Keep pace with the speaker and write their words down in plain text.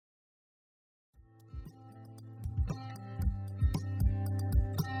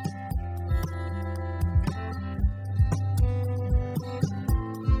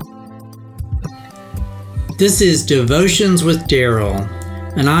This is Devotions with Daryl,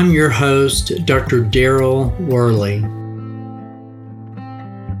 and I'm your host, Dr. Daryl Worley.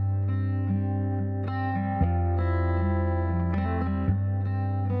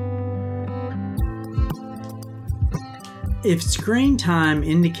 If screen time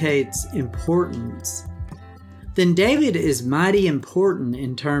indicates importance, then David is mighty important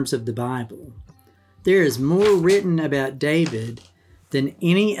in terms of the Bible. There is more written about David than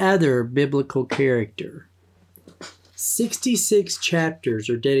any other biblical character. 66 chapters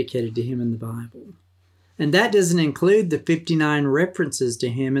are dedicated to him in the Bible, and that doesn't include the 59 references to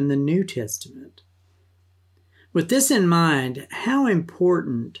him in the New Testament. With this in mind, how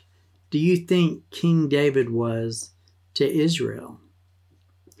important do you think King David was to Israel?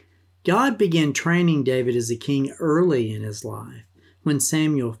 God began training David as a king early in his life when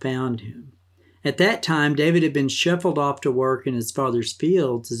Samuel found him. At that time, David had been shuffled off to work in his father's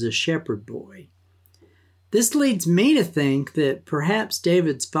fields as a shepherd boy. This leads me to think that perhaps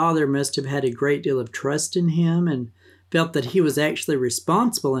David's father must have had a great deal of trust in him and felt that he was actually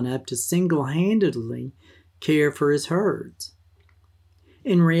responsible enough to single-handedly care for his herds.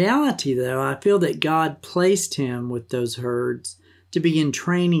 In reality, though, I feel that God placed him with those herds to begin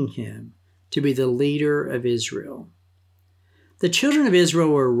training him to be the leader of Israel. The children of Israel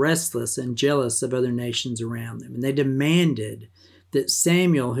were restless and jealous of other nations around them, and they demanded that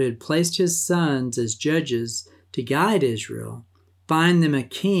Samuel, who had placed his sons as judges to guide Israel, find them a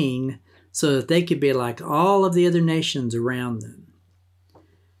king so that they could be like all of the other nations around them.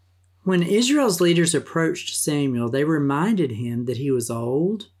 When Israel's leaders approached Samuel, they reminded him that he was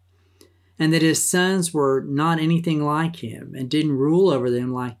old and that his sons were not anything like him and didn't rule over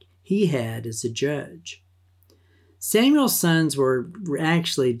them like he had as a judge. Samuel's sons were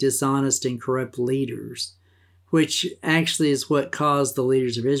actually dishonest and corrupt leaders, which actually is what caused the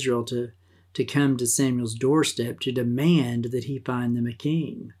leaders of Israel to come to Samuel's doorstep to demand that he find them a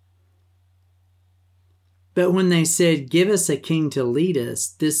king. But when they said, "Give us a king to lead us,"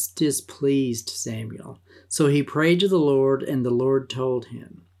 this displeased Samuel. So he prayed to the Lord, and the Lord told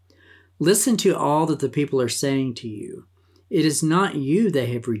him, "Listen to all that the people are saying to you. It is not you they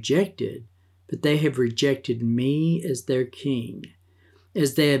have rejected, but they have rejected me as their king,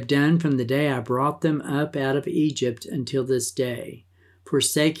 as they have done from the day I brought them up out of Egypt until this day,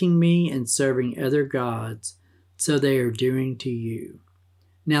 forsaking me and serving other gods, so they are doing to you.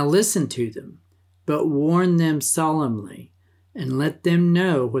 Now listen to them, but warn them solemnly, and let them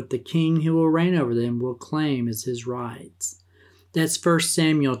know what the king who will reign over them will claim as his rights." That's 1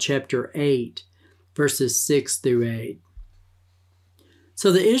 Samuel chapter 8, verses 6 through 8.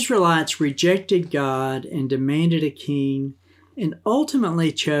 So the Israelites rejected God and demanded a king, and ultimately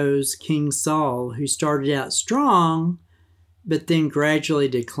chose King Saul, who started out strong, but then gradually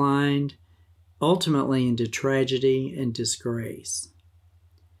declined, ultimately into tragedy and disgrace.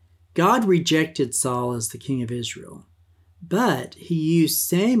 God rejected Saul as the king of Israel, but he used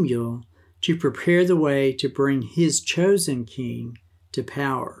Samuel to prepare the way to bring his chosen king to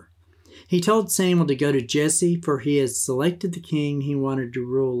power. He told Samuel to go to Jesse, for he had selected the king he wanted to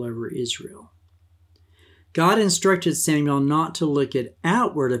rule over Israel. God instructed Samuel not to look at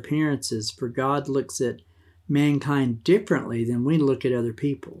outward appearances, for God looks at mankind differently than we look at other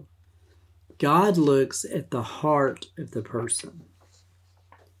people. God looks at the heart of the person.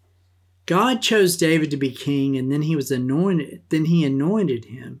 God chose David to be king, and then he anointed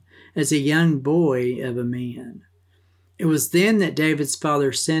him as a young boy of a man. It was then that David's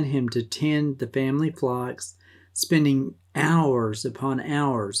father sent him to tend the family flocks, spending hours upon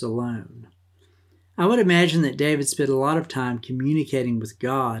hours alone. I would imagine that David spent a lot of time communicating with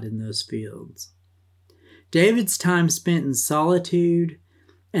God in those fields. David's time spent in solitude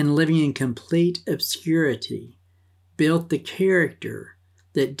and living in complete obscurity built the character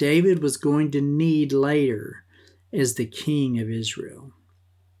that David was going to need later as the king of Israel.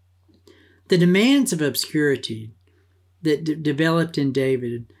 The demands of obscurity that developed in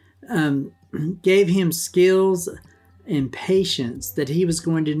David gave him skills and patience that he was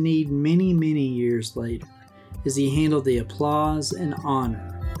going to need many, many years later as he handled the applause and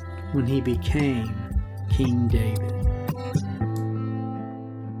honor when he became King David.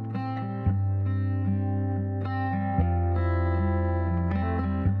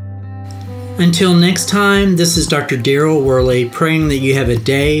 Until next time, this is Dr. Daryl Worley praying that you have a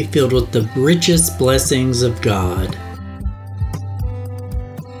day filled with the richest blessings of God.